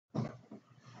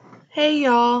Hey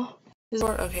y'all.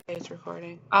 Okay, it's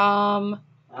recording.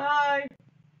 Hi.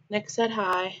 Nick said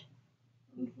hi.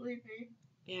 I'm sleepy.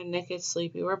 Yeah, Nick is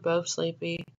sleepy. We're both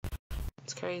sleepy.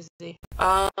 It's crazy.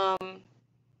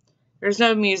 There's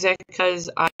no music because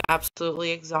I'm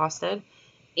absolutely exhausted.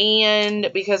 And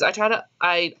because I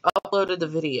uploaded the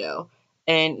video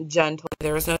and Jen told me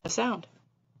there was no sound.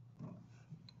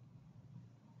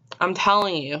 I'm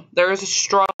telling you, there is a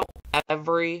struggle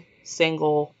every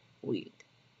single week.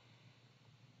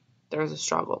 There's a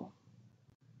struggle.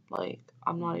 Like,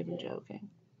 I'm not even joking.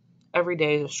 Every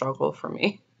day is a struggle for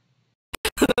me.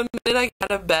 The minute I get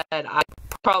out of bed, I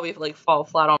probably fall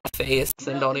flat on my face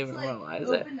and don't even realize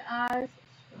it. Eyes.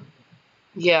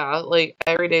 Yeah,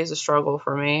 every day is a struggle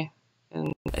for me,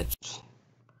 and it's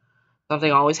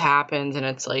something always happens, and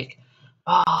it's oh.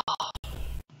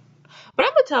 But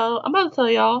I'm about to tell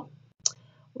y'all,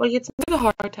 it's the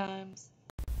hard times.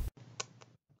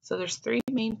 So there's three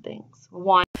main things.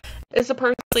 One is the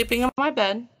person sleeping on my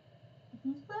bed.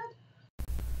 Whose bed?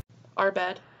 Our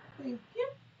bed. Thank you.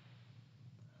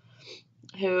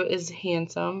 Who is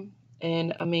handsome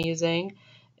and amazing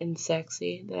and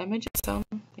sexy. Did I mention some?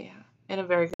 Yeah. And a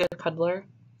very good cuddler.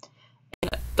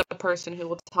 And the person who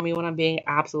will tell me when I'm being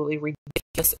absolutely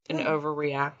ridiculous and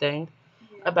overreacting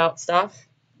about stuff.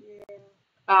 Yeah.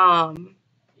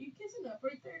 You kissing up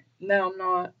right there? No, I'm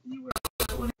not.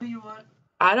 What do you want?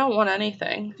 I don't want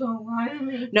anything. Don't lie to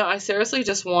me. No, I seriously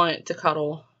just want to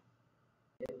cuddle.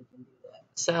 Yeah, we can do that.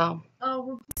 So. I'll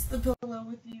replace the pillow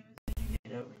with you as you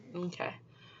get over here. Okay.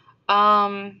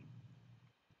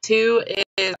 2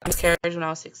 is I miscarried when I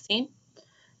was 16.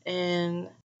 And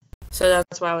so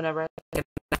that's why whenever I get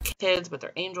kids, but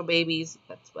they're angel babies,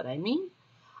 that's what I mean.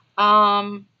 So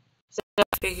I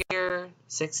figure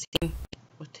 16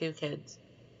 with 2 kids.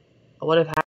 I would have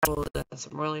had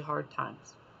some really hard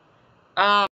times.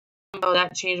 So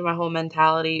that changed my whole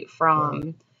mentality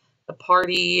from the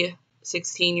party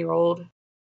 16-year-old,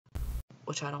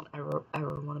 which I don't ever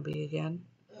want to be again,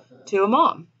 to a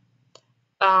mom.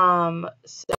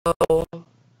 So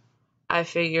I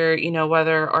figure,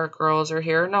 whether our girls are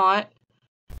here or not,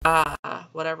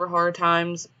 whatever hard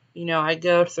times, I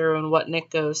go through and what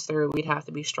Nick goes through, we'd have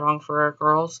to be strong for our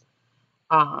girls.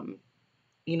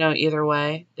 Either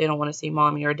way, they don't want to see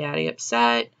mommy or daddy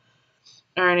upset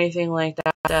or anything like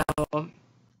that. So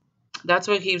that's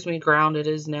what keeps me grounded,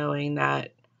 is knowing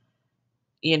that,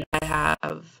 Nick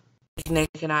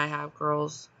and I have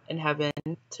girls in heaven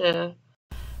to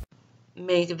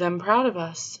make them proud of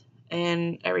us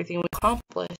and everything we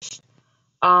accomplished.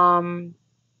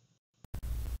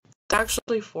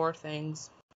 Actually 4 things.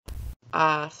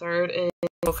 Third is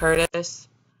Curtis,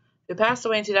 who passed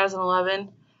away in 2011,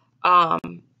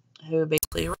 who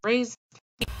basically raised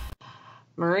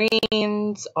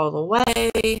Marines all the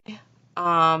way.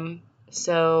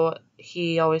 So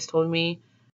he always told me,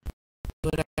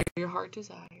 whatever your heart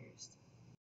desires.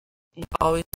 He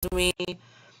always told me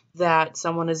that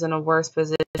someone is in a worse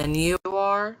position than you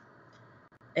are,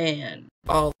 and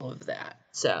all of that.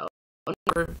 So it'll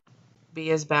never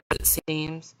be as bad as it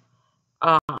seems.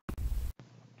 I'm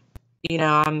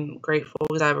grateful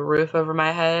because I have a roof over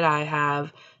my head. I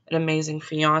have an amazing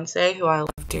fiance who I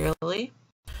love dearly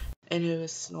and who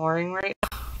is snoring right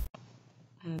now.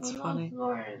 And it's funny. I'm not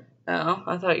snoring. Oh,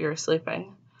 I thought you were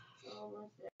sleeping.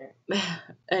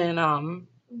 And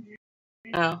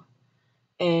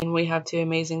and we have 2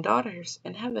 amazing daughters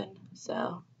in heaven.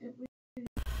 So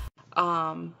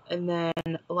and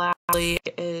then lastly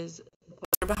is the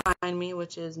picture behind me,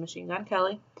 which is Machine Gun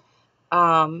Kelly.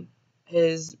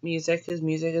 His music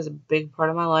is a big part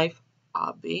of my life,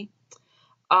 obvi.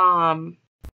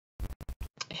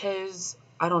 His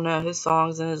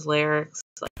songs and his lyrics,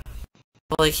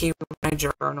 he wrote my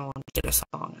journal and get a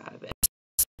song out of it.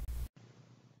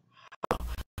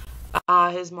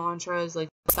 His mantra is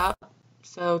what's up?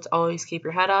 So it's always keep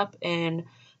your head up and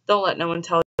don't let no one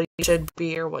tell you you should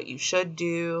be or what you should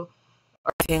do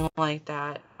or anything like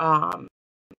that.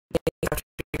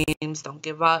 Dreams, don't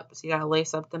give up. So you gotta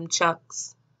lace up them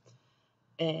chucks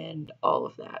and all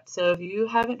of that. So if you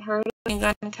haven't heard of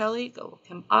Gun Kelly, go look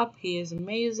him up. He is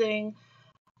amazing.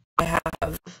 I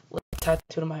have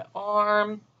tattooed on my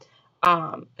arm.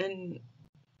 And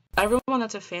everyone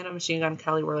that's a fan of Machine Gun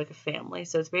Kelly, we're like a family.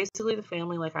 So it's basically the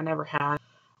family I never had.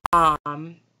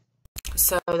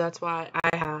 So that's why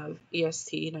I have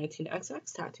EST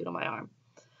 19XX tattooed on my arm.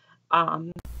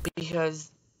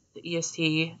 Because the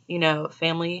EST,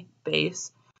 family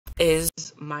base is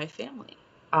my family.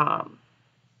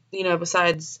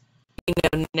 Besides,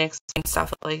 Nick's and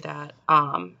stuff like that.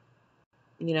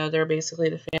 They're basically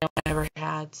the family I never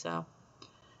had. So,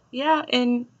 yeah,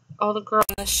 and all the girls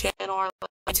on this channel are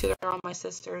like me too. They're all my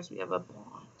sisters. We have a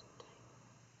bond.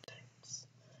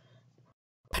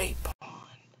 Tight bond.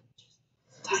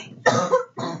 Tight.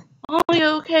 Oh, you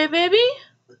okay, baby?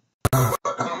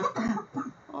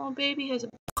 Oh, baby has a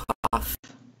cough.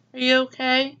 Are you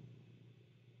okay?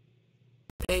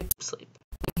 Babe, sleep.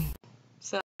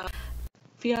 So,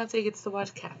 fiance gets to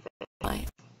watch Cafe tonight.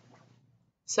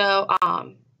 So,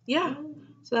 yeah.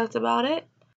 So that's about it.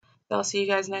 I'll see you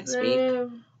guys next week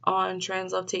on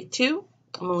Translove Take 2.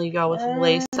 I'm gonna leave y'all with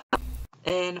Lace Up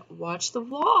and watch the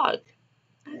vlog.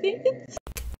 I think it's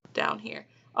down here.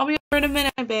 I'll be over in a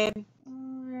minute, babe.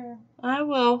 I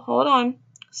will. Hold on.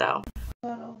 So,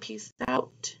 peace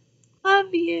out.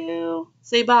 Love you.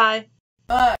 Say bye.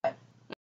 Bye.